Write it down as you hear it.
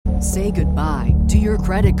Say goodbye to your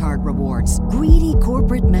credit card rewards. Greedy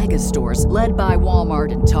corporate mega stores, led by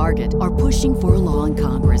Walmart and Target, are pushing for a law in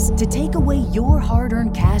Congress to take away your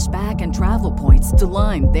hard-earned cash back and travel points to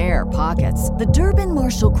line their pockets. The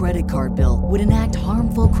Durbin-Marshall credit card bill would enact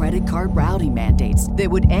harmful credit card routing mandates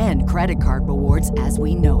that would end credit card rewards as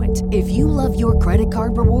we know it. If you love your credit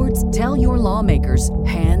card rewards, tell your lawmakers,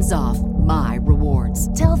 hands off my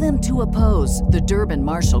rewards. Tell them to oppose the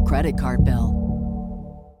Durbin-Marshall credit card bill.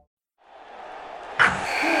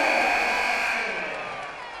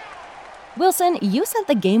 Wilson, you sent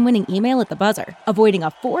the game-winning email at the buzzer, avoiding a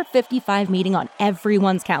 4:55 meeting on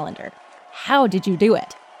everyone's calendar. How did you do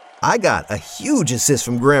it? I got a huge assist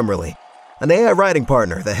from Grammarly, an AI writing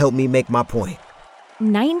partner that helped me make my point.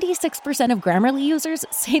 96% of Grammarly users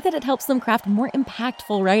say that it helps them craft more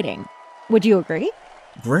impactful writing. Would you agree?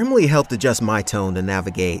 Grammarly helped adjust my tone to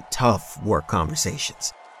navigate tough work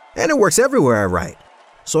conversations. And it works everywhere I write,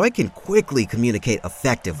 so I can quickly communicate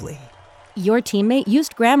effectively. Your teammate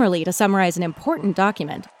used Grammarly to summarize an important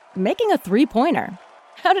document, making a 3-pointer.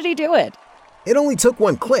 How did he do it? It only took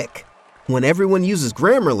one click. When everyone uses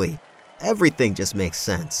Grammarly, everything just makes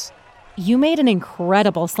sense. You made an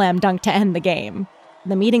incredible slam dunk to end the game.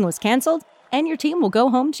 The meeting was canceled, and your team will go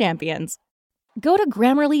home champions. Go to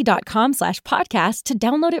Grammarly.com/podcast to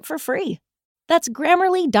download it for free. That's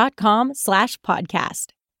Grammarly.com/podcast.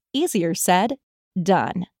 Easier said,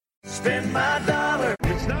 done. Spend my dollar.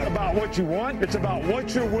 It's not about what you want. It's about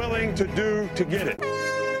what you're willing to do to get it.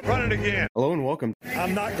 Run it again. Hello and welcome.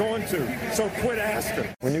 I'm not going to, so quit asking.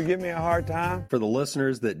 When you give me a hard time, For the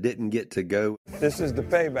listeners that didn't get to go, this is the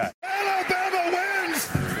payback. Alabama wins!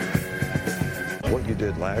 What you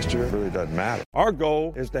did last year really doesn't matter. Our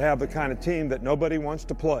goal is to have the kind of team that nobody wants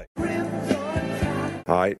to play. All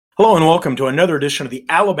right. Hello and welcome to another edition of the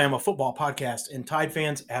Alabama Football Podcast. And Tide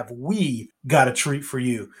fans, have we got a treat for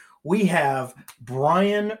you? We have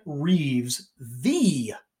Brian Reeves,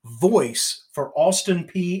 the voice for Austin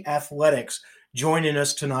Peay Athletics, joining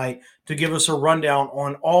us tonight to give us a rundown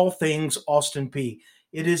on all things Austin Peay.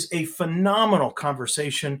 It is a phenomenal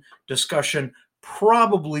conversation, discussion,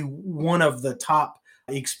 probably one of the top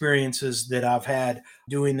experiences that I've had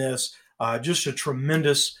doing this. Just a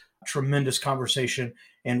tremendous conversation.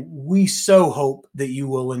 And we so hope that you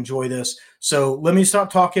will enjoy this. So let me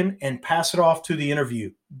stop talking and pass it off to the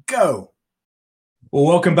interview. Go. Well,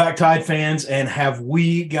 welcome back, Tide fans, and have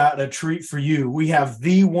we got a treat for you? We have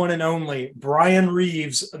the one and only Brian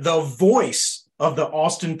Reeves, the voice of the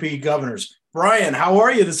Austin Peay Governors. Brian, how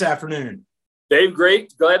are you this afternoon? Dave,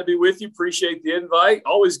 great. Glad to be with you. Appreciate the invite.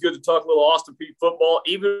 Always good to talk a little Austin Peay football,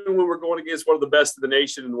 even when we're going against one of the best in the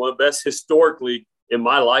nation and one of the best historically in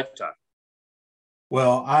my lifetime.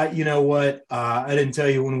 Well, you know what? I didn't tell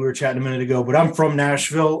you when we were chatting a minute ago, but I'm from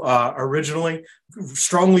Nashville originally,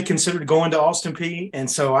 strongly considered going to Austin Peay. And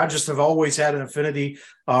so I just have always had an affinity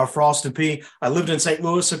for Austin Peay. I lived in St.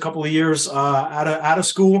 Louis a couple of years out of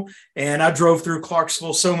school, and I drove through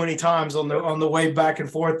Clarksville so many times on the way back and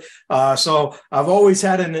forth. So I've always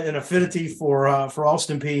had an affinity for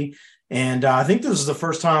Austin Peay. And I think this is the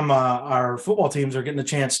first time our football teams are getting a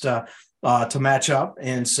chance to match up.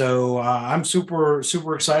 And so I'm super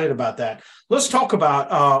excited about that. Let's talk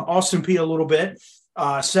about Austin Peay a little bit.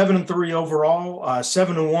 7-3 overall,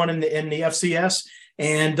 7-1 in the FCS,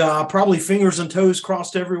 and probably fingers and toes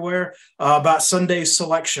crossed everywhere about Sunday's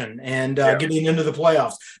selection and getting into the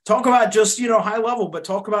playoffs. Talk about just, high level, but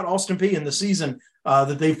talk about Austin Peay and the season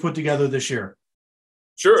that they've put together this year.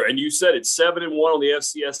 Sure. And you said it's 7-1 on the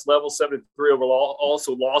FCS level, 7-3 overall.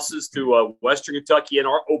 Also losses to Western Kentucky in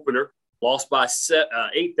our opener. Lost by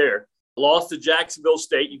 8 there. Lost to Jacksonville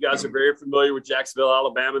State. You guys are very familiar with Jacksonville,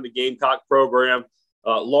 Alabama, and the Gamecock program.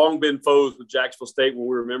 Long been foes with Jacksonville State when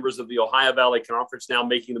we were members of the Ohio Valley Conference, now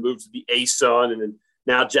making the move to the ASUN. And then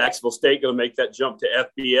now Jacksonville State going to make that jump to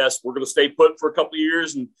FBS. We're going to stay put for a couple of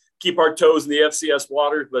years and keep our toes in the FCS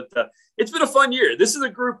waters. But it's been a fun year. This is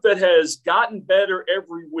a group that has gotten better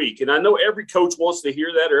every week. And I know every coach wants to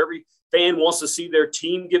hear that, or every fan wants to see their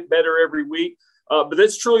team get better every week. But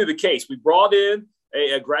that's truly the case. We brought in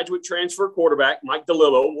a graduate transfer quarterback, Mike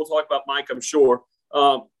DeLillo. We'll talk about Mike, I'm sure.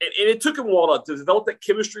 And it took him a while to develop that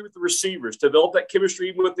chemistry with the receivers, to develop that chemistry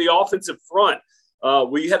even with the offensive front.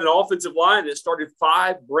 We had an offensive line that started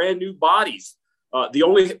 5 brand new bodies. The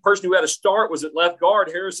only person who had a start was at left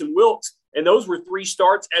guard, Harrison Wilkes. And those were 3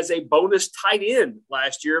 starts as a bonus tight end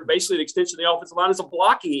last year, basically an extension of the offensive line as a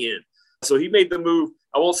blocking end. So he made the move.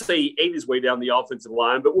 I won't say he ate his way down the offensive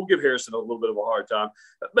line, but we'll give Harrison a little bit of a hard time.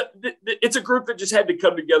 But it's a group that just had to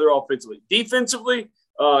come together offensively. Defensively,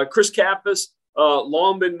 Chris Kappas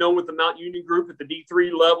long been known with the Mount Union group at the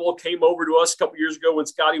D3 level, came over to us a couple years ago when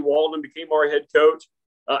Scotty Walden became our head coach.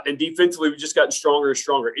 And defensively, we've just gotten stronger and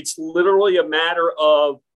stronger. It's literally a matter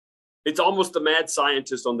of, it's almost a mad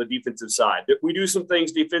scientist on the defensive side. We do some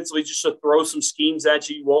things defensively just to throw some schemes at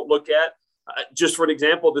you won't look at. Just for an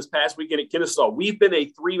example, this past weekend at Kennesaw, we've been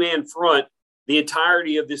a 3-man front the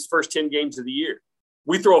entirety of this first 10 games of the year.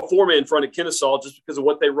 We throw a 4-man front at Kennesaw just because of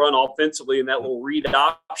what they run offensively and that little read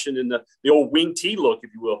option and the old wing T look,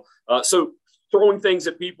 if you will. So throwing things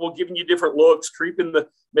at people, giving you different looks, creeping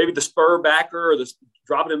maybe the spur backer or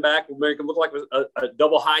dropping him back will make them look like a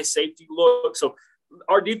double high safety look. So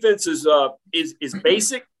our defense is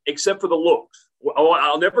basic except for the looks.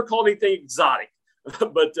 I'll never call anything exotic.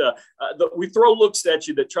 But we throw looks at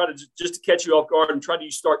you that try to just to catch you off guard and when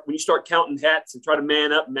you start counting hats and try to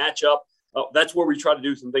man up, match up. That's where we try to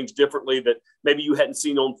do some things differently that maybe you hadn't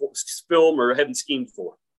seen on film or hadn't schemed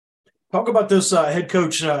for. Talk about this head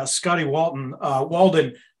coach, Scotty Walden.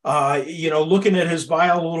 Looking at his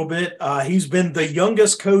bio a little bit, he's been the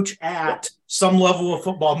youngest coach at some level of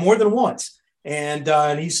football more than once.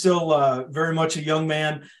 And he's still very much a young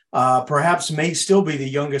man. Perhaps may still be the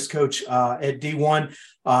youngest coach at D1.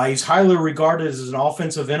 He's highly regarded as an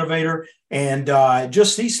offensive innovator, and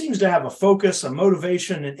he seems to have a focus, a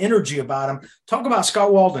motivation, and energy about him. Talk about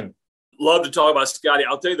Scott Walden. Love to talk about Scotty.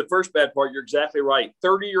 I'll tell you the first bad part. You're exactly right.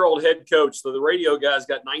 30-year-old head coach. So the radio guy's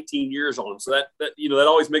got 19 years on him. So that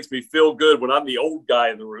always makes me feel good when I'm the old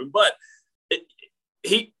guy in the room. But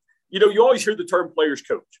you always hear the term players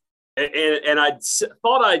coach. And I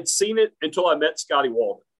thought I'd seen it until I met Scotty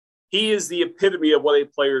Walden. He is the epitome of what a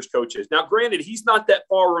player's coach is. Now, granted, he's not that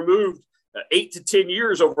far removed, 8 to 10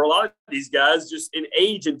 years over a lot of these guys, just in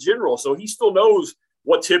age in general. So he still knows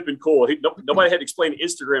what's hip and cool. Nobody had to explain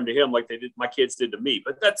Instagram to him like my kids did to me.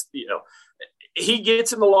 But that's, he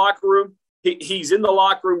gets in the locker room. He's in the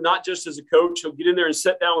locker room not just as a coach. He'll get in there and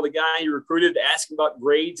sit down with a guy he recruited to ask him about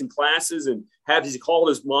grades and classes and has he called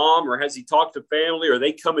his mom or has he talked to family or are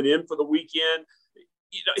they coming in for the weekend?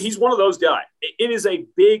 He's one of those guys. It is a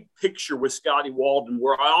big picture with Scotty Walden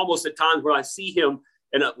where I almost at times when I see him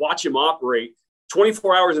and watch him operate,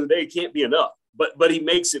 24 hours in a day can't be enough, but he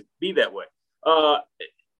makes it be that way.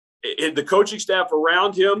 The coaching staff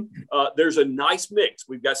around him, there's a nice mix.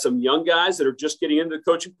 We've got some young guys that are just getting into the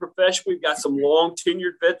coaching profession. We've got some long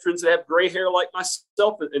tenured veterans that have gray hair like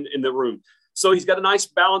myself in the room. So he's got a nice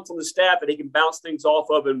balance on the staff that he can bounce things off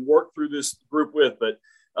of and work through this group with. But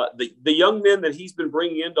the young men that he's been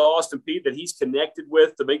bringing into Austin Peay that he's connected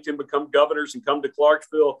with to make them become governors and come to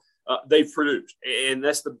Clarksville, they've produced. And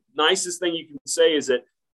that's the nicest thing you can say is that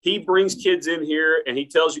he brings kids in here and he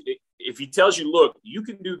tells you, look, you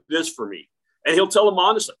can do this for me. And he'll tell them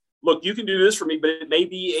honestly, look, you can do this for me, but it may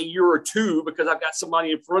be a year or two because I've got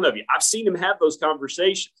somebody in front of you. I've seen him have those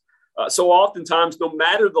conversations. So oftentimes, no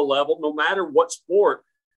matter the level, no matter what sport,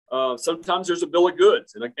 sometimes there's a bill of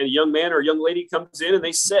goods and a young man or a young lady comes in and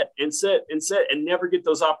they sit and never get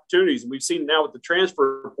those opportunities. And we've seen now with the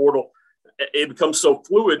transfer portal, it becomes so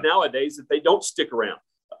fluid nowadays that they don't stick around.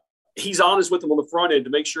 He's honest with them on the front end to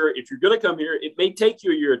make sure if you're going to come here, it may take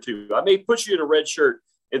you a year or two. I may put you in a red shirt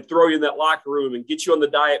and throw you in that locker room and get you on the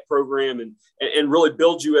diet program and really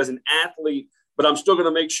build you as an athlete. But I'm still going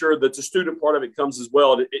to make sure that the student part of it comes as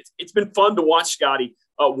well. It's been fun to watch Scotty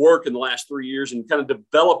work in the last 3 years and kind of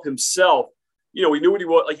develop himself. We knew what he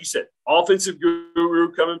was, like you said, offensive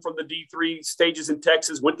guru coming from the D3 stages in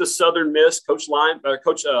Texas, went to Southern Miss, coach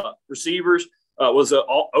receivers, was an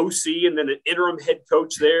OC and then an interim head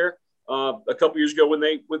coach there a couple years ago when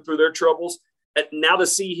they went through their troubles. And now to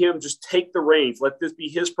see him just take the reins, let this be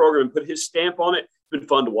his program, put his stamp on it, it's been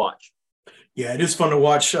fun to watch. Yeah, it is fun to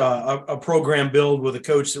watch a program build with a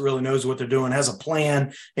coach that really knows what they're doing, has a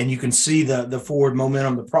plan, and you can see the forward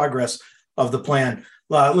momentum, the progress of the plan.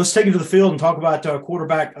 Let's take it to the field and talk about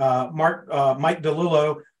quarterback Mike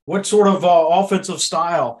DeLillo. What sort of offensive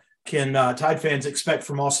style can Tide fans expect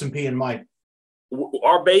from Austin Peay and Mike?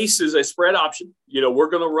 Our base is a spread option. We're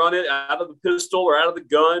going to run it out of the pistol or out of the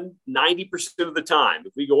gun 90% of the time.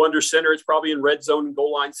 If we go under center, it's probably in red zone and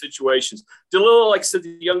goal line situations. DeLillo, like I said,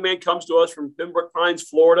 the young man comes to us from Pembroke Pines,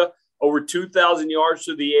 Florida, over 2,000 yards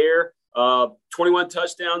through the air, 21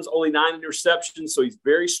 touchdowns, only 9 interceptions. So he's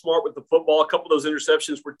very smart with the football. A couple of those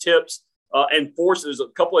interceptions were tips and forces. A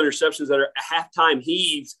couple of interceptions that are halftime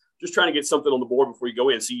heaves, just trying to get something on the board before you go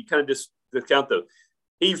in. So you kind of discount those.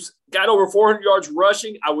 He's got over 400 yards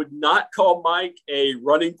rushing. I would not call Mike a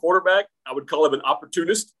running quarterback. I would call him an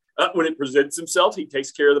opportunist. When it presents himself, he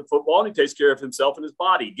takes care of the football and he takes care of himself and his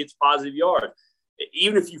body. He gets positive yards.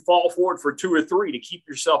 even if you fall forward for 2 or 3 to keep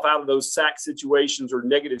yourself out of those sack situations or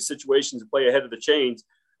negative situations and play ahead of the chains.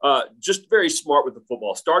 Just very smart with the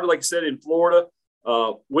football. Started, like I said, in Florida,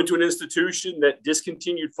 went to an institution that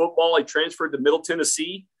discontinued football. He transferred to Middle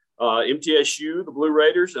Tennessee, MTSU, the Blue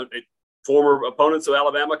Raiders, former opponents of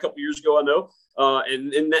Alabama a couple years ago, I know,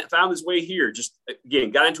 and that found his way here. Just,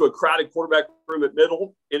 again, got into a crowded quarterback room at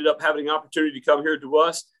Middle, ended up having an opportunity to come here to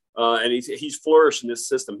us, and he's flourished in this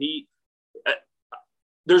system.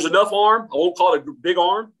 There's enough arm. I won't call it a big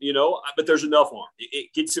arm, but there's enough arm.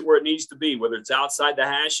 It gets it where it needs to be, whether it's outside the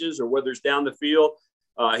hashes or whether it's down the field.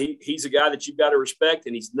 He's a guy that you've got to respect,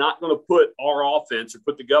 and he's not going to put our offense or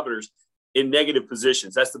put the Governors in negative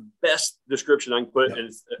positions. That's the best description I can put, and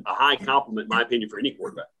it's a high compliment, in my opinion, for any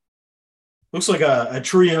quarterback. Looks like a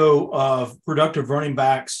trio of productive running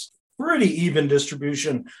backs, pretty even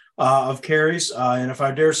distribution of carries. And if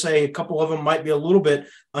I dare say, a couple of them might be a little bit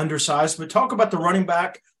undersized. But talk about the running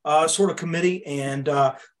back sort of committee and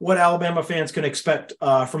what Alabama fans can expect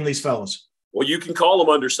from these fellas. Well, you can call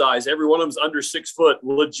them undersized. Every one of them's under 6 foot,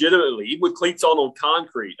 legitimately, even with cleats on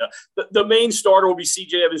concrete. The main starter will be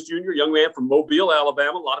C.J. Evans Jr., a young man from Mobile,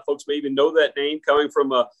 Alabama. A lot of folks may even know that name coming from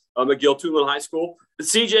McGill-Toolen High School. But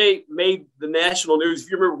C.J. made the national news.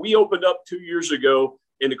 If you remember, we opened up 2 years ago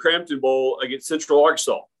in the Crampton Bowl against Central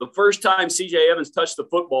Arkansas. The first time C.J. Evans touched the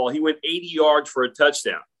football, he went 80 yards for a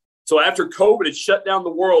touchdown. So after COVID had shut down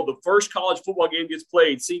the world, the first college football game gets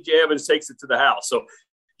played, C.J. Evans takes it to the house. So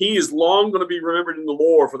he is long going to be remembered in the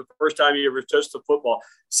lore for the first time he ever touched the football.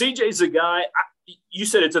 CJ's a guy, you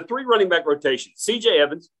said it's a 3 running back rotation. CJ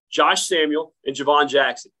Evans, Josh Samuel, and Javon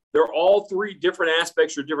Jackson. They're all 3 different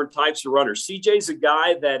aspects or different types of runners. CJ's a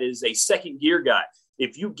guy that is a second gear guy.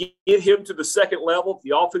 If you get him to the second level, if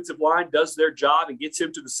the offensive line does their job and gets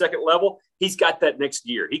him to the second level, he's got that next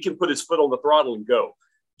gear. He can put his foot on the throttle and go.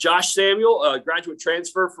 Josh Samuel, a graduate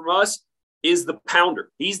transfer from us, is the pounder.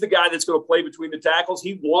 He's the guy that's going to play between the tackles.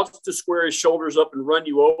 He wants to square his shoulders up and run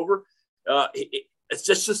you over. It's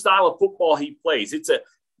just the style of football he plays. It's a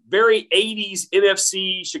very 80s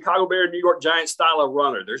NFC, Chicago Bears, New York Giants style of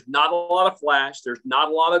runner. There's not a lot of flash. There's not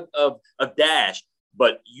a lot of dash.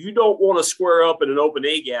 But you don't want to square up in an open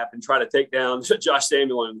A gap and try to take down Josh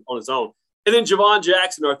Samuel on his own. And then Javon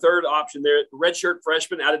Jackson, our third option there, redshirt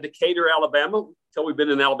freshman out of Decatur, Alabama. Until we've been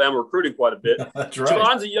in Alabama recruiting quite a bit. That's right.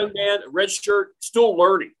 Javon's a young man, redshirt, still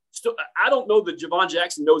learning. I don't know that Javon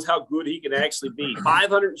Jackson knows how good he can actually be.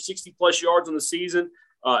 560-plus yards on the season,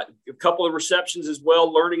 a couple of receptions as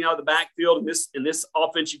well, learning out of the backfield. In this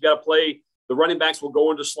offense, you've got to play. The running backs will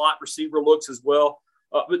go into slot receiver looks as well.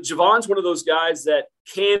 But Javon's one of those guys that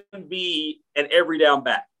can be an every down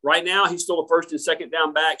back. Right now, he's still a first and second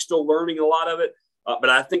down back, still learning a lot of it. But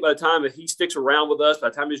I think by the time that he sticks around with us, by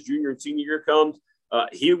the time his junior and senior year comes,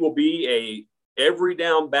 he will be a every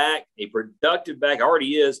down back, a productive back,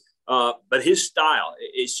 already is. But his style,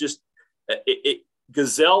 it's just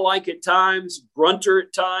gazelle-like at times, grunter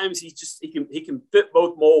at times. He can fit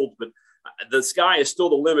both molds. But the sky is still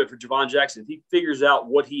the limit for Javon Jackson. He figures out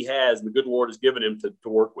what he has, and the good Lord has given him to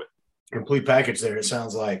work with. Complete package there, it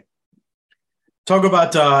sounds like. Talk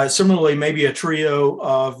about similarly maybe a trio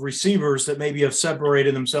of receivers that maybe have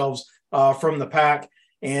separated themselves from the pack.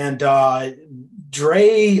 And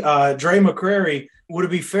Dre McCrary, would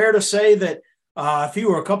it be fair to say that if he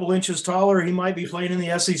were a couple inches taller, he might be playing in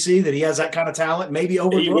the SEC, that he has that kind of talent, maybe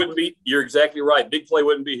over? He wouldn't be. You're exactly right. Big Play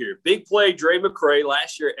wouldn't be here. Big Play, Dre McCray,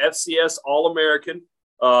 last year FCS All-American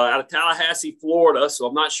out of Tallahassee, Florida. So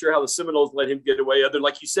I'm not sure how the Seminoles let him get away, other than,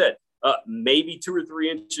 like you said, maybe 2 or 3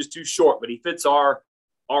 inches too short, but he fits our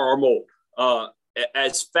mold.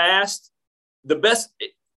 As fast, the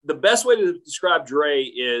best way to describe Dre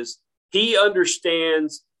is he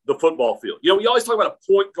understands the football field. You know, we always talk about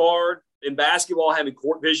a point guard in basketball having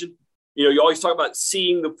court vision. You know, you always talk about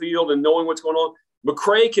seeing the field and knowing what's going on.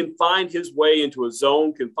 McCray can find his way into a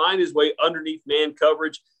zone, can find his way underneath man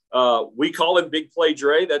coverage. We call him Big Play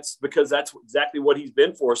Dre. That's because that's exactly what he's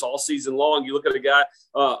been for us all season long. You look at a guy,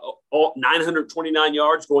 929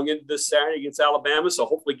 yards going into this Saturday against Alabama. So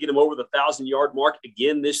hopefully get him over the 1,000-yard mark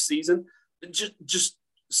again this season. Just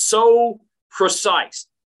so precise.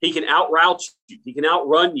 He can out-route you. He can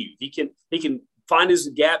outrun you. He can find his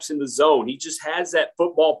gaps in the zone. He just has that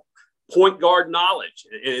football point guard knowledge.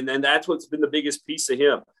 And that's what's been the biggest piece of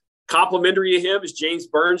him. Complimentary to him is James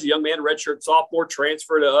Burns, a young man, redshirt sophomore,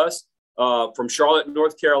 transfer to us from Charlotte,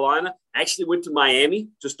 North Carolina. Actually went to Miami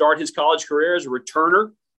to start his college career as a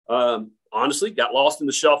returner. Honestly, got lost in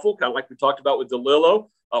the shuffle, kind of like we talked about with DeLillo.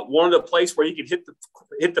 Wanted a place where he could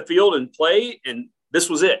hit the field and play, and this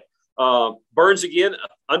was it. Burns, again,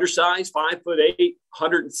 undersized, 5'8",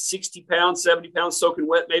 160 pounds, 70 pounds, soaking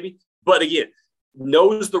wet maybe. But again,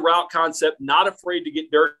 knows the route concept, not afraid to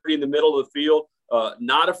get dirty in the middle of the field,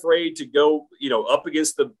 not afraid to go, up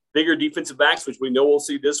against the bigger defensive backs, which we know we'll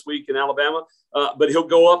see this week in Alabama. But he'll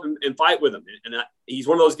go up and fight with them. And he's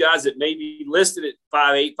one of those guys that may be listed at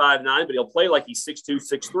 5'8", 5'9", but he'll play like he's 6'2",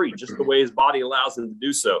 6'3", just the way his body allows him to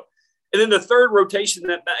do so. And then the third rotation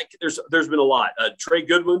that back, there's been a lot. Trey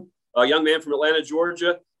Goodwin, a young man from Atlanta,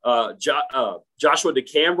 Georgia. Joshua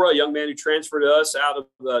DeCambra, a young man who transferred to us out of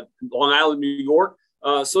Long Island, New York.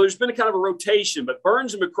 So there's been a kind of a rotation, but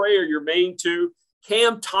Burns and McCray are your main two.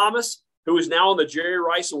 Cam Thomas, who is now on the Jerry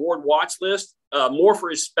Rice Award watch list, more for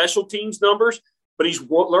his special teams numbers, but he's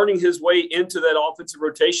learning his way into that offensive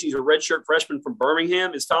rotation. He's a redshirt freshman from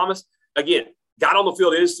Birmingham, is Thomas. Again, got on the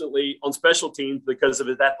field instantly on special teams because of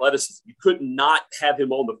his athleticism. You could not have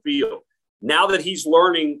him on the field. Now that he's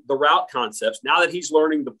learning the route concepts, now that he's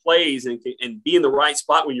learning the plays and be in the right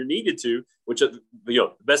spot when you're needed to, which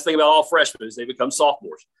the best thing about all freshmen is they become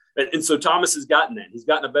sophomores. And so Thomas has gotten that. He's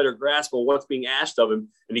gotten a better grasp on what's being asked of him,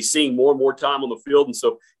 and he's seeing more and more time on the field. And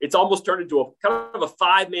so it's almost turned into a kind of a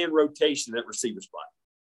five-man rotation at receiver spot.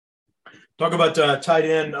 Talk about tight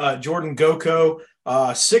end Jordan Goko,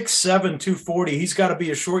 6'7", 240. He's got to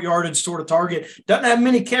be a short yardage sort of target. Doesn't have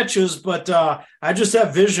many catches, but I just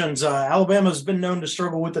have visions. Alabama's been known to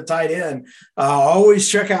struggle with the tight end. Always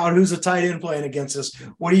check out who's a tight end playing against us.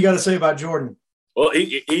 What do you got to say about Jordan? Well,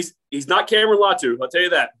 he's not Cameron Latu, I'll tell you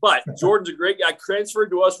that. But Jordan's a great guy, transferred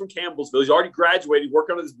to us from Campbellsville. He's already graduated,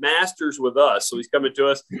 working on his master's with us, so he's coming to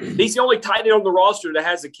us. He's the only tight end on the roster that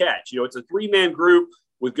has a catch. It's a three-man group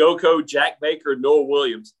with Goko, Jack Baker, and Noah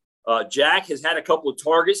Williams. Jack has had a couple of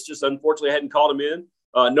targets, just unfortunately hadn't caught him in.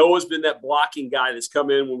 Noah's been that blocking guy that's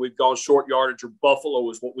come in when we've gone short yardage, or buffalo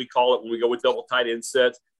is what we call it when we go with double tight end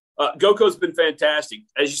sets. Goko's been fantastic.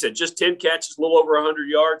 As you said, just 10 catches, a little over 100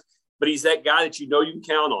 yards. But he's that guy that you can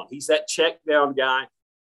count on. He's that check down guy.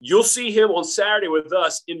 You'll see him on Saturday with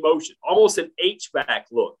us in motion, almost an H-back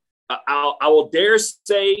look. I will dare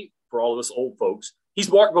say, for all of us old folks,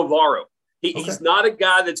 he's Mark Bavaro. He's not a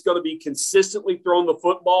guy that's going to be consistently throwing the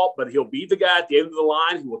football, but he'll be the guy at the end of the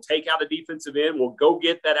line who will take out a defensive end, will go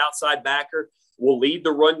get that outside backer, will lead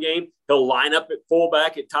the run game. He'll line up at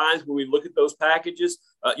fullback at times when we look at those packages.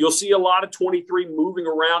 You'll see a lot of 23 moving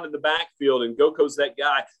around in the backfield, and Goko's that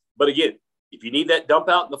guy. But again, if you need that dump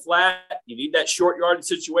out in the flat, you need that short yardage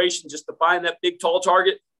situation just to find that big, tall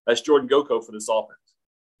target, that's Jordan Goko for this offense.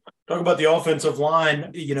 Talk about the offensive line,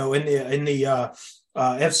 in the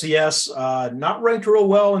FCS, not ranked real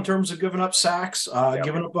well in terms of giving up sacks,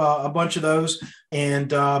 giving up a bunch of those.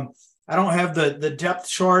 And I don't have the depth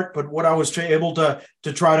chart, but what I was able to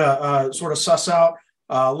try to sort of suss out,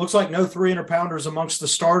 looks like no 300-pounders amongst the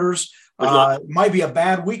starters. Might be a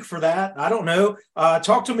bad week for that. I don't know.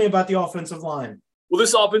 Talk to me about the offensive line. Well,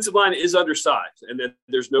 this offensive line is undersized, and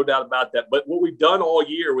there's no doubt about that. But what we've done all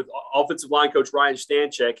year with offensive line coach Ryan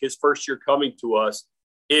Stanchek, his first year coming to us,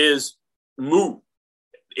 is move.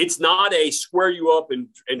 It's not a square you up and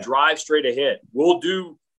drive straight ahead. We'll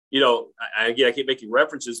do, again, I keep making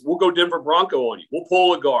references. We'll go Denver Bronco on you. We'll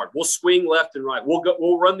pull a guard. We'll swing left and right.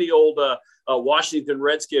 We'll run the old Washington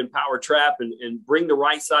Redskin power trap and bring the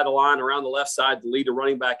right side of the line around the left side to lead the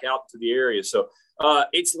running back out to the area. So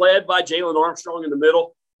it's led by Jalen Armstrong in the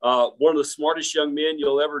middle, one of the smartest young men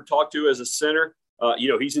you'll ever talk to as a center.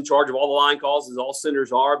 He's in charge of all the line calls, as all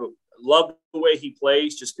centers are, but love the way he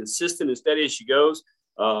plays, just consistent and steady as she goes.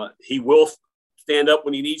 He will stand up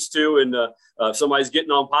when he needs to, and if somebody's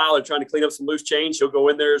getting on pile or trying to clean up some loose change, he'll go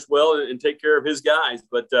in there as well and take care of his guys.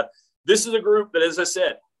 But this is a group that, as I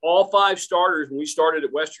said, all five starters, when we started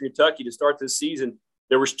at Western Kentucky to start this season,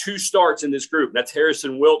 there was 2 starts in this group. That's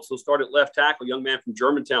Harrison Wilkes, who'll start at left tackle, young man from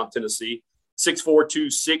Germantown, Tennessee, 6'4",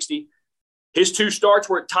 260. His 2 starts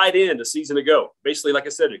were at tight end a season ago. Basically, like I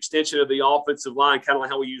said, an extension of the offensive line, kind of like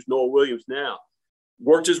how we use Noah Williams now.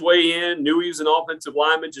 Worked his way in, knew he was an offensive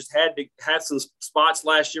lineman, just had to have some spots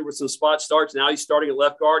last year with some spot starts. Now he's starting at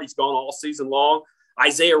left guard. He's gone all season long.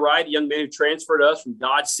 Isaiah Wright, a young man who transferred to us from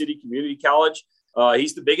Dodge City Community College.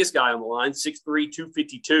 He's the biggest guy on the line, 6'3",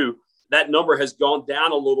 252. That number has gone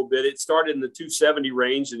down a little bit. It started in the 270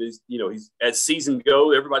 range, and he's as season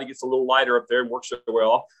goes, everybody gets a little lighter up there and works their way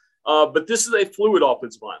off. But this is a fluid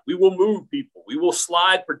offensive line. We will move people. We will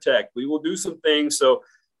slide protect. We will do some things. So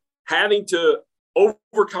having to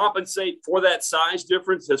overcompensate for that size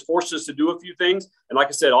difference has forced us to do a few things. And like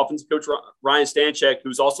I said, offensive coach Ryan Stanchek,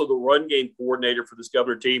 who's also the run game coordinator for this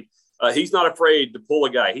Governor team, he's not afraid to pull a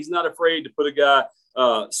guy. He's not afraid to put a guy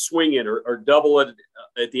swing it or double it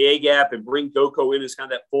at the A gap and bring Doko in as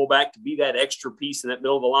kind of that fullback to be that extra piece in that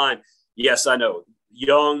middle of the line. Yes, I know.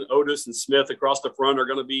 Young, Otis, and Smith across the front are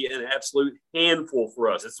going to be an absolute handful for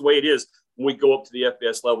us. It's the way it is when we go up to the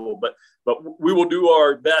FBS level. But we will do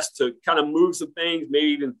our best to kind of move some things, maybe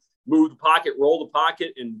even move the pocket, roll the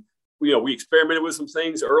pocket. And, we experimented with some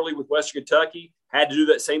things early with Western Kentucky. Had to do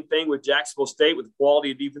that same thing with Jacksonville State with the quality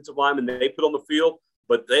of defensive linemen they put on the field.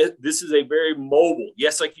 But this is a very mobile.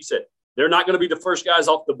 Yes, like you said, they're not going to be the first guys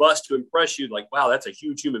off the bus to impress you like, wow, that's a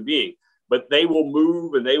huge human being. But they will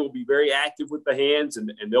move and they will be very active with the hands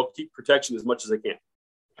and they'll keep protection as much as they can.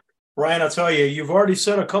 Ryan, I'll tell you, you've already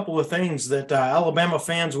said a couple of things that Alabama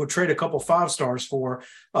fans would trade a couple 5-stars for.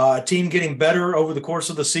 A team getting better over the course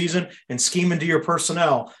of the season and scheming to your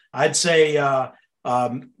personnel. I'd say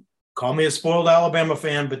call me a spoiled Alabama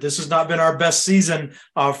fan, but this has not been our best season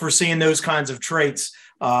for seeing those kinds of traits.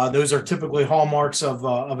 Those are typically hallmarks of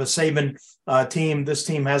a Saban team. This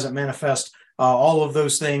team hasn't manifested all of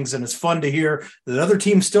those things, and it's fun to hear that other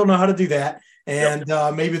teams still know how to do that. And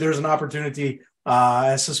maybe there's an opportunity.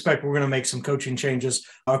 I suspect we're going to make some coaching changes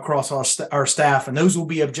across our staff, and those will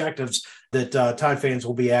be objectives that Tide fans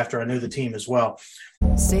will be after. I know the team as well.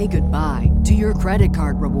 Say goodbye to your credit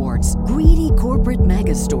card rewards. Greedy corporate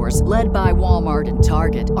mega stores, led by Walmart and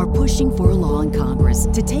Target, are pushing for a law in Congress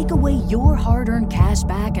to take away your hard-earned cash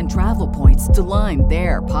back and travel points to line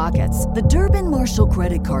their pockets. The Durbin-Marshall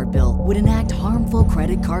credit card bill would enact harmful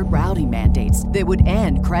credit card routing mandates that would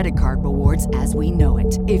end credit card rewards as we know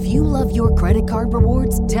it. If you love your credit card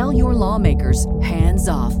rewards, tell your lawmakers, hands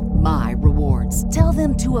off my rewards. Tell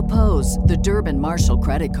them to oppose the Durbin-Marshall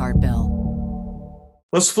credit card bill.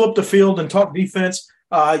 Let's flip the field and talk defense.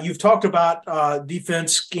 You've talked about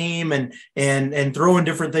defense scheme and throwing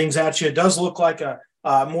different things at you. It does look like a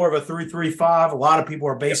more of a 3-3-5. A lot of people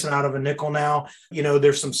are basing out of a nickel now.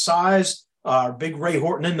 There's some size. Big Ray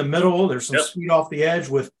Horton in the middle. There's some speed off the edge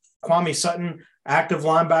with Kwame Sutton, active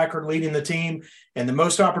linebacker, leading the team. And the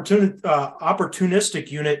most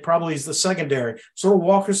opportunistic unit probably is the secondary. Sort of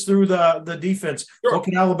walk us through the defense. Sure. What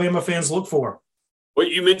can Alabama fans look for? Well,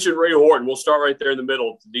 you mentioned Ray Horton. We'll start right there in the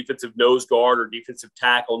middle. The defensive nose guard or defensive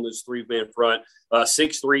tackle on this 3-man front,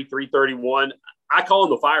 6'3", 331. I call him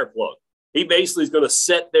the fire plug. He basically is going to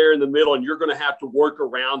sit there in the middle, and you're going to have to work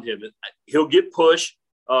around him. He'll get pushed,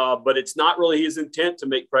 but it's not really his intent to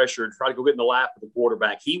make pressure and try to go get in the lap of the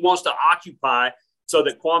quarterback. He wants to occupy so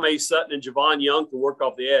that Kwame Sutton and Javon Young can work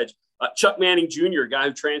off the edge. Chuck Manning Jr., a guy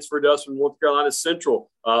who transferred to us from North Carolina Central,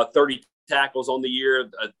 30 tackles on the year,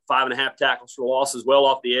 5.5 tackles for loss as well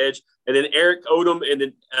off the edge. And then Aaron Odom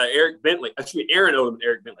and Eric Bentley. Aaron Odom and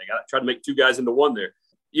Eric Bentley. I tried to make two guys into one there.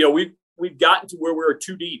 We've gotten to where we're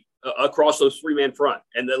too deep across those 3-man front.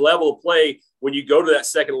 And the level of play, when you go to that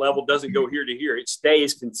second level, doesn't go here to here. It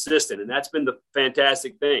stays consistent. And that's been the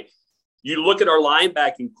fantastic thing. You look at our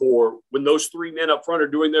linebacking core, when those 3 men up front are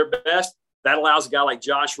doing their best, that allows a guy like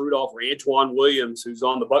Josh Rudolph or Antoine Williams, who's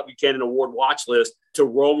on the Buck Buchanan Award watch list, to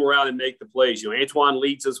roam around and make the plays. Antoine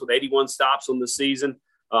leads us with 81 stops on the season.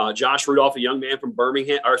 Josh Rudolph, a young man from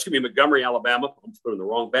Montgomery, Alabama. I'm putting the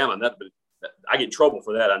wrong Bama on that, but I get in trouble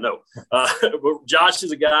for that, I know. But Josh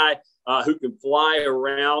is a guy who can fly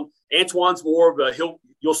around. Antoine's more of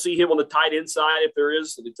you'll see him on the tight end side if there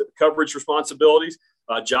is coverage responsibilities.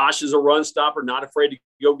 Josh is a run stopper, not afraid to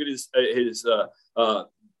go get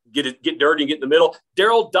get dirty and get in the middle.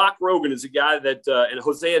 Daryl Doc Rogan is a guy that, and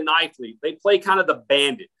Hosea Knifley, they play kind of the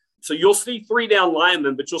bandit. So you'll see 3 down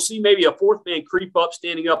linemen, but you'll see maybe a 4th man creep up,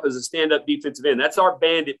 standing up as a stand-up defensive end. That's our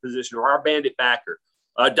bandit position or our bandit backer.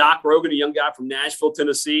 Doc Rogan, a young guy from Nashville,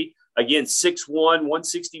 Tennessee, again, 6'1",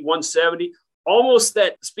 160, 170. Almost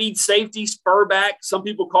that speed safety, spur back, some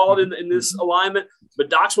people call it in this alignment. But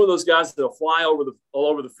Doc's one of those guys that'll fly all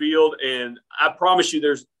over the field. And I promise you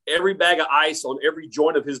there's every bag of ice on every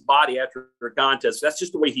joint of his body after a contest. That's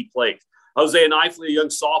just the way he plays. Hosea Knifley, a young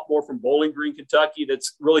sophomore from Bowling Green, Kentucky,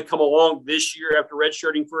 that's really come along this year after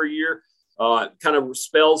redshirting for a year, kind of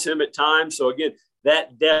spells him at times. So, again,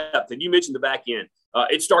 that depth. And you mentioned the back end.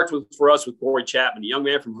 It starts for us with Corey Chapman, a young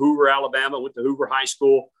man from Hoover, Alabama, went to Hoover High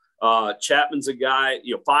School. Chapman's a guy,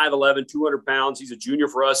 5'11", 200 pounds. He's a junior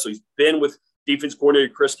for us. So he's been with defense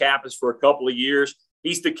coordinator Chris Kappas for a couple of years.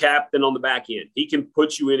 He's the captain on the back end. He can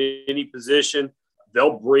put you in any position.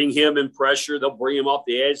 They'll bring him in pressure. They'll bring him off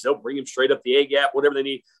the edge. They'll bring him straight up the A gap, whatever they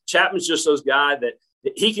need. Chapman's just those guys that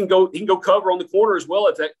he can go cover on the corner as well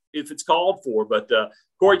if it's called for. But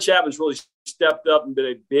Corey Chapman's really stepped up and been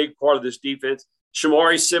a big part of this defense.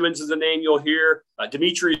 Shamari Simmons is a name you'll hear.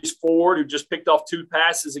 Demetrius Ford, who just picked off 2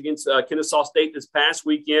 passes against Kennesaw State this past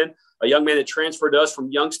weekend, a young man that transferred to us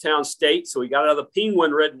from Youngstown State. So he got out of the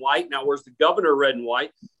Penguin red and white. Now wears the Governor red and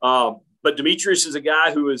white. But Demetrius is a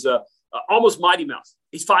guy who is almost Mighty Mouse.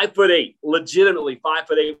 He's 5'8", legitimately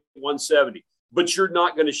 5'8", 170. But you're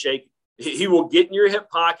not going to shake him. He will get in your hip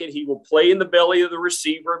pocket. He will play in the belly of the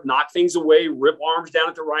receiver, knock things away, rip arms down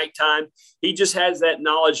at the right time. He just has that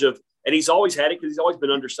knowledge of, and he's always had it because he's always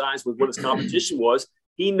been undersized with what his competition was.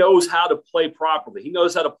 He knows how to play properly. He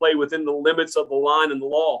knows how to play within the limits of the line and the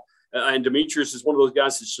law. And Demetrius is one of those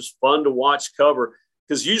guys that's just fun to watch cover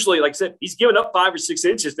because usually, like I said, he's giving up 5 or 6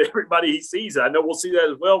 inches to everybody he sees. I know we'll see that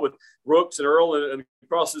as well with Brooks and Earl and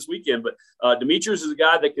across this weekend. But Demetrius is a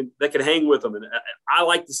guy that can hang with them, and I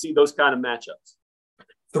like to see those kind of matchups.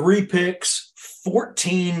 3 picks,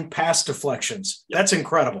 14 pass deflections. Yep. That's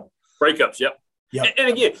incredible. Breakups, yep. And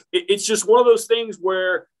again, it's just one of those things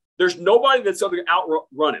where there's nobody that's going to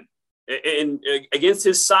outrun him. And against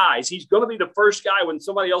his size, he's going to be the first guy when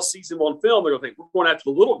somebody else sees him on film, they're going to think, we're going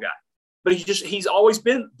after the little guy. But he's always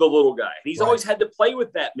been the little guy. He's always had to play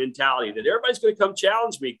with that mentality that everybody's going to come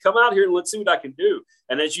challenge me. Come out here and let's see what I can do.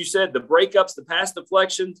 And as you said, the breakups, the pass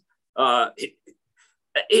deflections,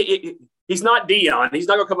 he's not Dion. He's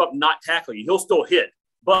not going to come up and not tackle you. He'll still hit.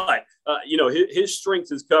 But, his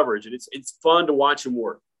strength is coverage, and it's fun to watch him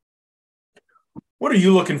work. What are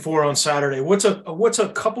you looking for on Saturday? What's a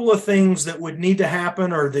couple of things that would need to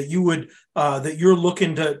happen or that you would that you're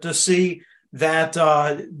looking to see that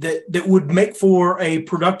would make for a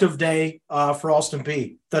productive day for Austin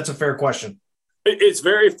Peay? That's a fair question. It's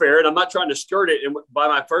very fair, and I'm not trying to skirt it. And by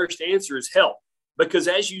my first answer is help, because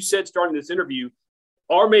as you said starting this interview,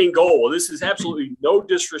 our main goal, and this is absolutely no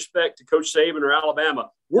disrespect to Coach Saban or Alabama,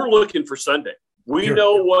 we're looking for Sunday. We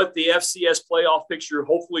know what the FCS playoff picture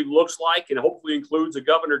hopefully looks like and hopefully includes a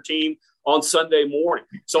Governor team on Sunday morning.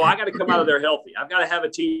 So I got to come out of there healthy. I've got to have a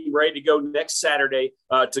team ready to go next Saturday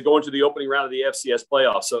to go into the opening round of the FCS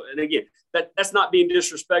playoffs. So, and again, that's not being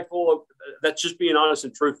disrespectful. That's just being honest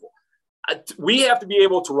and truthful. We have to be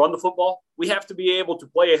able to run the football. We have to be able to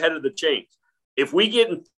play ahead of the chains. If we get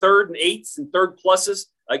in 3rd and 8s and 3rd pluses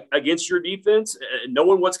against your defense,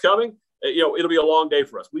 knowing what's coming, it'll be a long day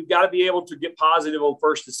for us. We've got to be able to get positive on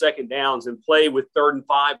 1st and 2nd downs and play with 3rd and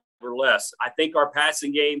 5 or less. I think our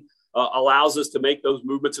passing game allows us to make those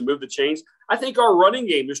movements and move the chains. I think our running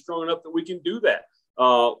game is strong enough that we can do that.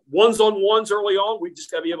 Ones-on-ones early on, we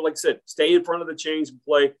just got to be able, like I said, stay in front of the chains and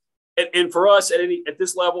play. And for us at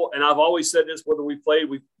this level, and I've always said this, whether we played,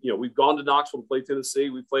 we've gone to Knoxville to play Tennessee,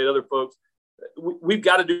 we've played other folks. We've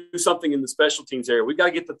got to do something in the special teams area. We've got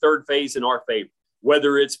to get the 3rd phase in our favor,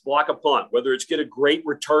 whether it's block a punt, whether it's get a great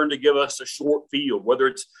return to give us a short field, whether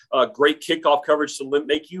it's great kickoff coverage to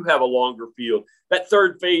make you have a longer field. That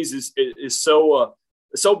 3rd phase is so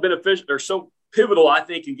beneficial or so pivotal, I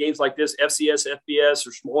think, in games like this, FCS, FBS,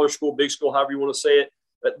 or smaller school, big school, however you want to say it.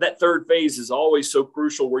 That 3rd phase is always so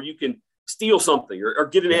crucial where you can steal something or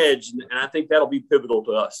get an edge, and I think that'll be pivotal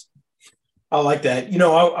to us. I like that.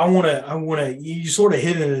 I want to. You sort of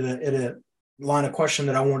hit it at a line of question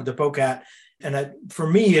that I wanted to poke at, and for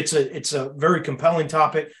me, it's a very compelling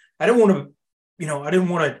topic. I didn't want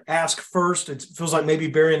to ask first. It feels like maybe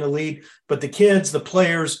burying the lead, but the kids, the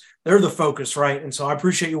players, they're the focus, right? And so I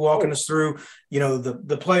appreciate you walking us through,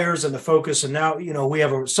 the players and the focus. And now, we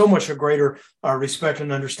have so much a greater respect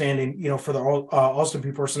and understanding, for the Austin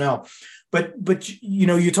Peay personnel. But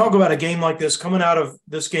you talk about a game like this coming out of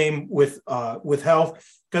this game with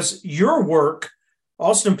health, because your work,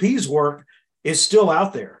 Austin Peay's work, is still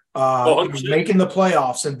out there, making the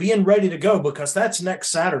playoffs and being ready to go, because that's next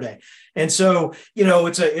Saturday. And so,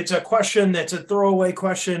 it's a question that's a throwaway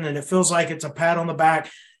question, and it feels like it's a pat on the back.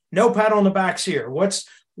 No pat on the backs here.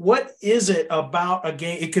 What is it about a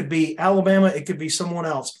game? It could be Alabama. It could be someone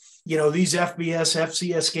else. These FBS,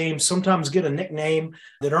 FCS games sometimes get a nickname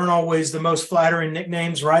that aren't always the most flattering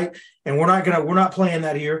nicknames, right? And we're not playing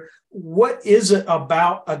that here. What is it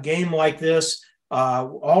about a game like this?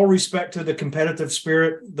 All respect to the competitive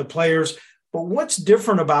spirit, the players, but what's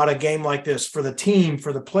different about a game like this for the team,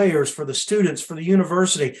 for the players, for the students, for the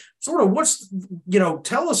university? Sort of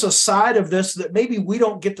tell us a side of this that maybe we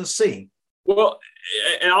don't get to see. Well,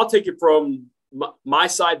 and I'll take it from my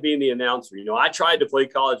side being the announcer. I tried to play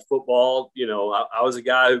college football. I was a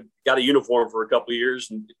guy who got a uniform for a couple of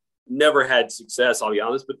years and never had success, I'll be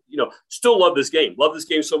honest, but, still love this game. Love this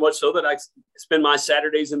game so much so that I spend my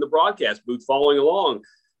Saturdays in the broadcast booth following along.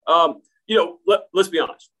 Let's be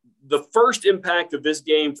honest. The first impact of this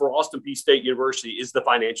game for Austin Peay State University is the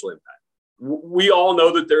financial impact. we all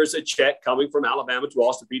know that there's a check coming from Alabama to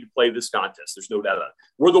Austin Peay to play this contest. There's no doubt about it.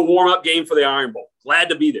 We're the warm-up game for the Iron Bowl. Glad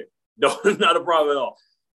to be there. No, not a problem at all.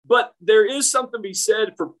 But there is something to be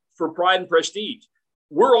said for pride and prestige.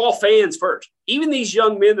 We're all fans first. Even these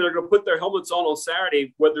young men that are going to put their helmets on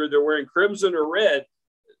Saturday, whether they're wearing crimson or red,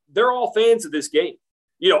 they're all fans of this game.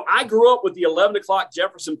 I grew up with the 11 o'clock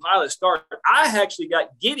Jefferson Pilot start. I actually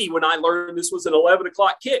got giddy when I learned this was an 11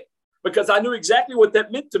 o'clock kick, because I knew exactly what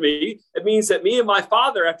that meant to me. It means that me and my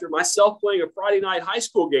father, after myself playing a Friday night high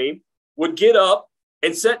school game, would get up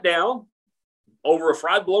and sit down over a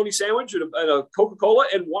fried bologna sandwich and a Coca-Cola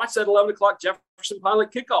and watch that 11 o'clock Jefferson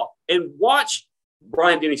Pilot kickoff and watch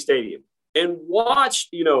Bryant-Denny Stadium and watch,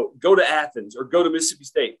 go to Athens or go to Mississippi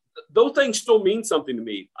State. Those things still mean something to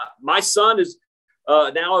me. My son is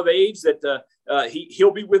now of age that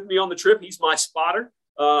he'll be with me on the trip. He's my spotter.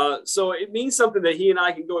 So it means something that he and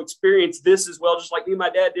I can go experience this as well, just like me and my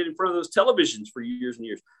dad did in front of those televisions for years and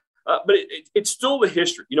years. But it's still the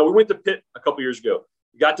history. We went to Pitt a couple years ago.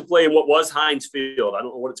 We got to play in what was Heinz Field. I don't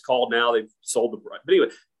know what it's called now. They've sold the brand. But anyway,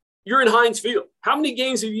 you're in Heinz Field. How many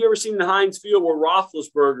games have you ever seen in Heinz Field where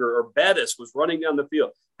Roethlisberger or Bettis was running down the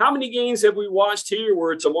field? How many games have we watched here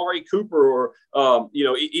where it's Amari Cooper or,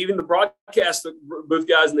 even the broadcast booth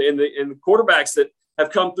guys and the quarterbacks that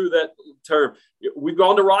have come through that term? We've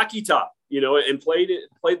gone to Rocky Top, and played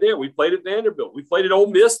there. We played at Vanderbilt. We played at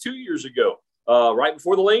Ole Miss 2 years ago, right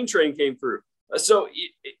before the Lane Train came through. So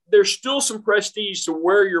there's still some prestige to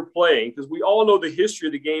where you're playing, because we all know the history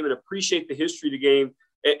of the game and appreciate the history of the game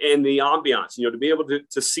and the ambiance, to be able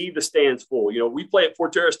to see the stands full. We play at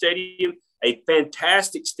Forterra Stadium, a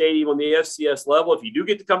fantastic stadium on the FCS level. If you do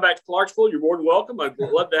get to come back to Clarksville, you're more than welcome. I'd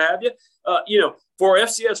love to have you. For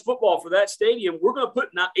FCS football, for that stadium, we're going to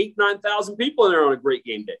put 9,000 people in there on a great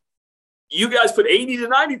game day. You guys put 80 to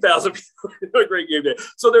 90,000 people in a great game day.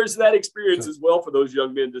 So there's that experience as well for those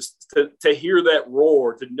young men to hear that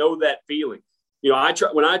roar, to know that feeling. When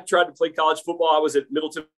I tried to play college football, I was at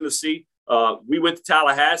Middle Tennessee. We went to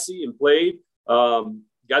Tallahassee and played.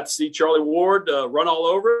 Got to see Charlie Ward run all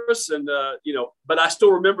over us, but I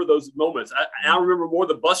still remember those moments. I remember more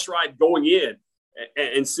the bus ride going in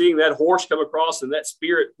and seeing that horse come across and that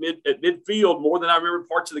spear at midfield more than I remember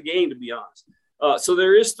parts of the game, to be honest. So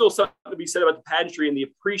there is still something to be said about the pageantry and the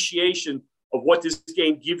appreciation of what this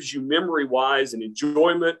game gives you memory-wise and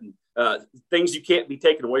enjoyment and things you can't be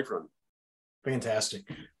taken away from. Fantastic.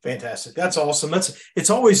 That's awesome. It's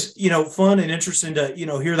always, fun and interesting to,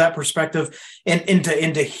 hear that perspective and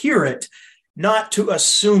to hear it, not to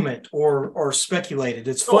assume it or speculate it.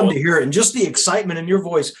 It's fun to hear it. And just the excitement in your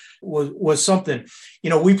voice was something.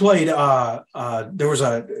 We played, there was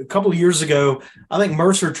a couple of years ago, I think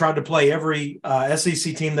Mercer tried to play every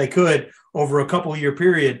SEC team they could over a couple of year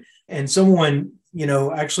period. And someone,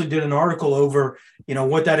 actually did an article over,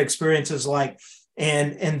 what that experience is like.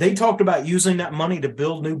 And they talked about using that money to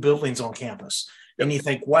build new buildings on campus. And you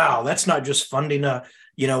think, wow, that's not just funding a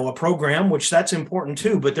program, which that's important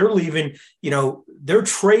too, but they're leaving, they're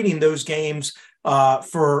trading those games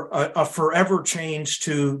for a forever change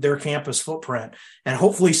to their campus footprint. And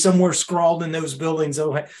hopefully somewhere scrawled in those buildings,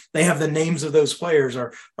 they have the names of those players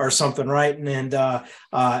or something, right? And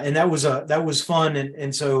that was fun.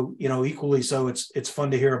 And so, equally so it's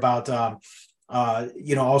fun to hear about,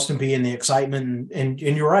 Austin Peay and the excitement, and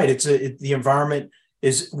you're right. The environment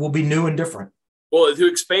will be new and different. Well, to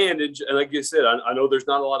expand, and like you said, I know there's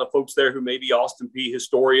not a lot of folks there who may be Austin Peay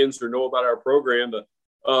historians or know about our program, but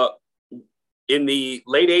in the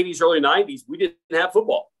late 80s, early 90s, we didn't have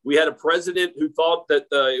football. We had a president who thought that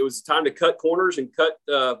it was time to cut corners and cut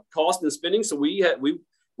cost and spending. So we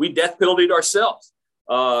death penalty'd ourselves,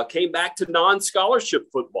 came back to non-scholarship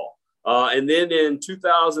football. And then in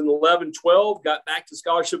 2011-12, got back to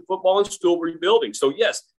scholarship football and still rebuilding. So,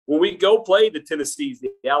 yes, when we go play the Tennessees, the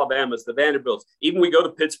Alabamas, the Vanderbilts, even we go to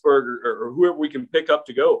Pittsburgh or whoever we can pick up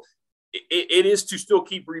to go, it is to still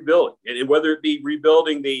keep rebuilding. And whether it be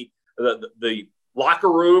rebuilding the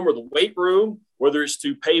locker room or the weight room, whether it's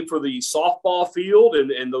to pay for the softball field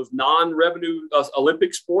and those non-revenue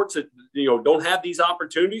Olympic sports that, don't have these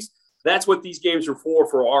opportunities, that's what these games are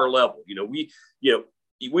for our level.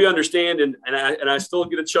 We understand, and I still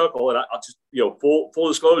get a chuckle, and I'll just, full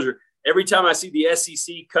disclosure, every time I see the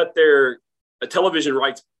SEC cut their television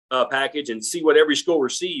rights package and see what every school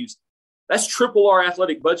receives, that's triple our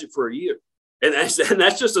athletic budget for a year. And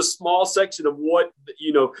that's just a small section of what,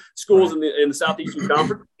 schools in the Southeastern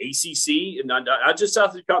Conference, ACC, and not just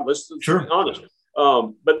Southeastern Conference, let's be honest.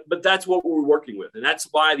 But that's what we're working with. And that's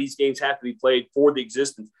why these games have to be played for the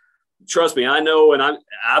existence. Trust me, I know, and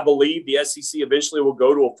I believe the SEC eventually will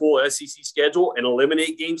go to a full SEC schedule and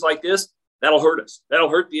eliminate games like this. that'll hurt us. That'll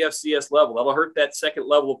hurt the FCS level. That'll hurt that second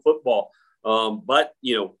level of football. But,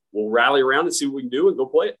 we'll rally around and see what we can do and go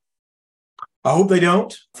play it. I hope they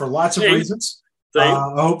don't for lots of reasons.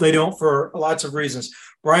 I hope they don't for lots of reasons.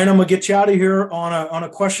 Brian, I'm going to get you out of here on a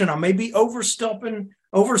question. I may be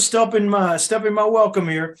stepping my welcome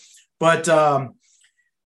here, but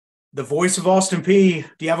the voice of Austin Peay,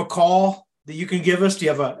 do you have a call that you can give us? Do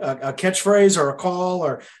you have a catchphrase or a call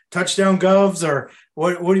or touchdown govs, or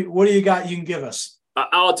what do you got you can give us?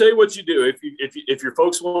 I'll tell you what you do if your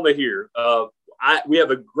folks want to hear. We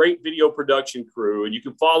have a great video production crew, and you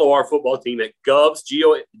can follow our football team at Govs,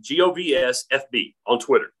 Govs FB on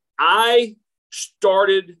Twitter. I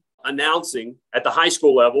started announcing at the high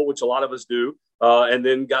school level, which a lot of us do, and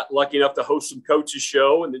then got lucky enough to host some coaches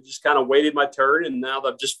show, and then just kind of waited my turn. And now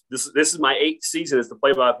that this is my 8th season as the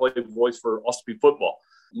play-by-play voice for Austin Peay football.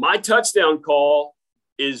 My touchdown call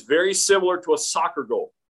is very similar to a soccer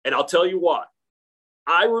goal, and I'll tell you why.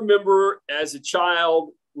 I remember as a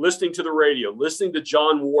child listening to the radio, listening to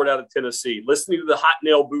John Ward out of Tennessee, listening to the Hot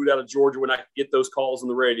Nail Boot out of Georgia when I could get those calls on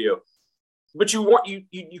the radio. But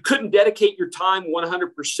you couldn't dedicate your time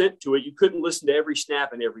 100% to it. You couldn't listen to every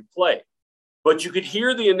snap and every play. But you could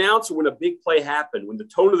hear the announcer when a big play happened, when the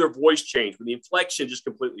tone of their voice changed, when the inflection just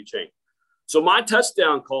completely changed. So my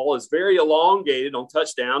touchdown call is very elongated on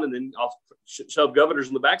touchdown, and then I'll shove governors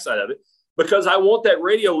on the backside of it, because I want that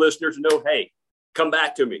radio listener to know, hey, come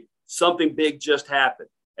back to me. Something big just happened.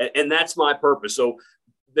 And that's my purpose. So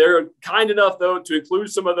they're kind enough, though, to include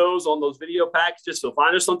some of those on those video packages. So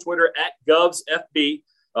find us on Twitter at GovsFB.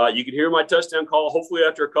 You can hear my touchdown call, hopefully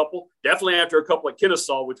definitely after a couple at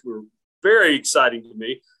Kennesaw, which were very exciting to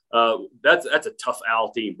me. That's a tough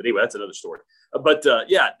Owl team. But anyway, that's another story. That's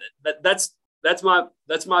my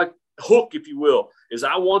hook, if you will, is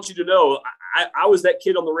I want you to know I was that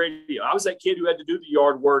kid on the radio. I was that kid who had to do the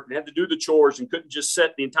yard work and had to do the chores and couldn't just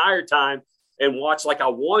sit the entire time and watch like I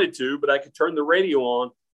wanted to, but I could turn the radio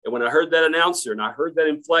on. And when I heard that announcer and I heard that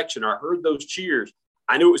inflection, I heard those cheers,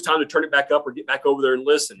 I knew it was time to turn it back up or get back over there and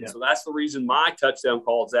listen. Yeah. So that's the reason my touchdown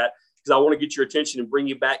call is that, because I want to get your attention and bring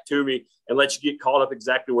you back to me and let you get caught up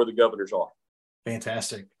exactly where the governors are.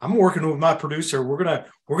 Fantastic. I'm working with my producer. We're gonna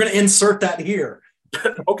insert that here.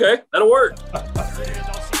 Okay, that'll work.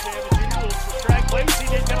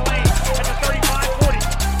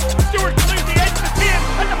 Stewart clears the edge to the 10,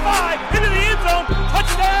 at the 5, into the end zone.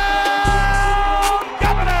 Touchdown!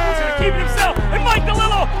 Governors going to keep it himself, and Mike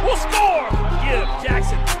DeLillo will score. Give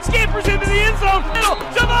Jackson scampers into the end zone.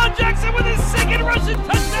 Javon Jackson with his second rushing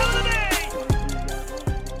touchdown of the day.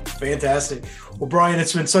 Fantastic. Well, Brian,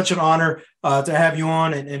 it's been such an honor to have you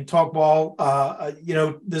on and talk ball.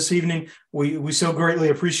 This evening, we so greatly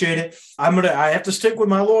appreciate it. I have to stick with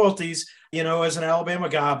my loyalties, as an Alabama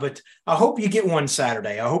guy, but I hope you get one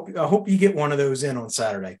Saturday. I hope you get one of those in on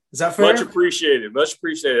Saturday. Is that fair? Much appreciated. I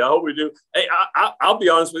hope we do. Hey, I'll be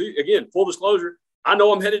honest with you. Again, full disclosure, I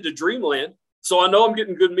know I'm headed to Dreamland, so I know I'm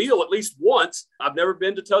getting a good meal at least once. I've never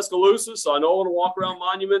been to Tuscaloosa, so I know I want to walk around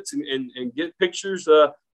monuments and get pictures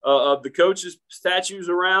of the coaches' statues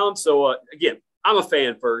around. So, again, I'm a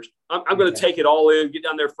fan first. I'm going to take it all in, get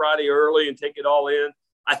down there Friday early and take it all in.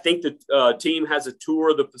 I think the team has a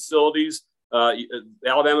tour of the facilities. The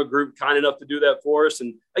Alabama group kind enough to do that for us.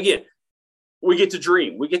 And, again, we get to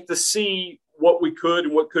dream. We get to see what we could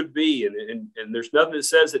and what could be. And there's nothing that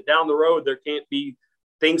says that down the road there can't be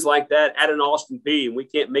things like that at an Austin Peay, and we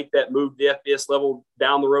can't make that move to the FBS level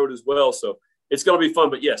down the road as well. So it's going to be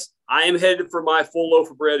fun. But, yes, I am headed for my full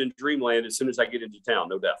loaf of bread in Dreamland as soon as I get into town,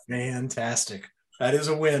 no doubt. Fantastic. That is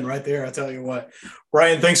a win right there, I tell you what.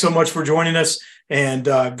 Brian, thanks so much for joining us, and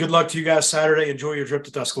good luck to you guys Saturday. Enjoy your trip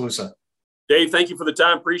to Tuscaloosa. Dave, thank you for the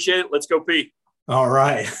time. Appreciate it. Let's go Peay. All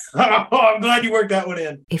right. I'm glad you worked that one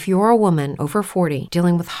in. If you're a woman over 40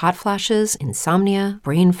 dealing with hot flashes, insomnia,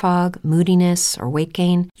 brain fog, moodiness, or weight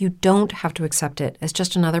gain, you don't have to accept it as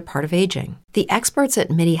just another part of aging. The experts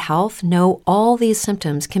at MIDI Health know all these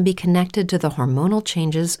symptoms can be connected to the hormonal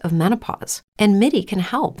changes of menopause. And MIDI can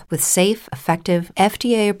help with safe, effective,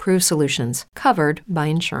 FDA-approved solutions covered by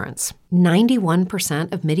insurance.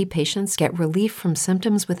 91% of MIDI patients get relief from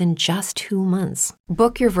symptoms within just 2 months.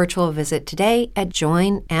 Book your virtual visit today at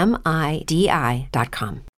joinmidi.com.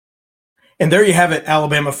 And there you have it,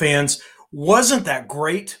 Alabama fans. Wasn't that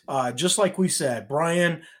great? Just like we said,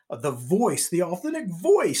 Brian, the voice, the authentic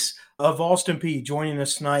voice of Austin Peay, joining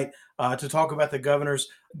us tonight to talk about the Governors,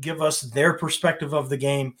 give us their perspective of the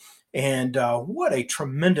game. And what a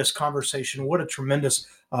tremendous conversation. What a tremendous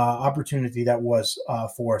opportunity that was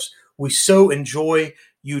for us. We so enjoy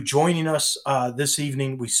you joining us this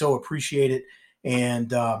evening. We so appreciate it.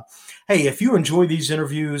 And hey, if you enjoy these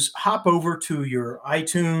interviews, hop over to your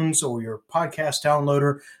iTunes or your podcast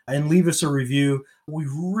downloader and leave us a review. We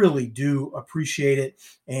really do appreciate it.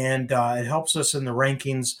 And it helps us in the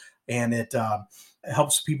rankings, and it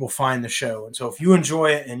helps people find the show. And so if you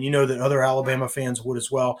enjoy it and you know that other Alabama fans would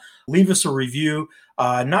as well, leave us a review,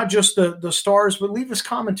 not just the stars, but leave us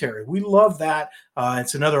commentary. We love that.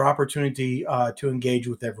 It's another opportunity to engage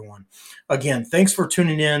with everyone. Again, thanks for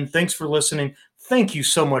tuning in. Thanks for listening. Thank you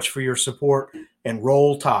so much for your support, and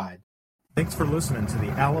Roll Tide. Thanks for listening to the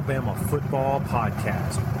Alabama Football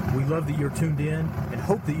Podcast. We love that you're tuned in and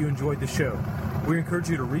hope that you enjoyed the show. We encourage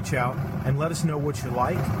you to reach out and let us know what you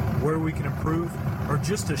like, where we can improve, or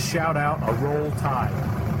just to shout out a Roll Tide.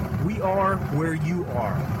 We are where you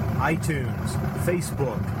are. iTunes,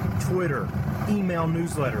 Facebook, Twitter, email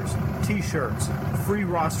newsletters, t-shirts, free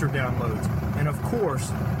roster downloads, and of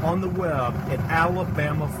course, on the web at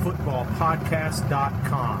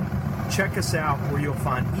alabamafootballpodcast.com. Check us out where you'll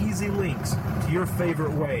find easy links to your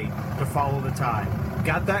favorite way to follow the Tide.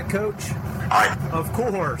 Got that, Coach? Aye. Of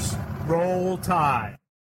course. Roll Tide.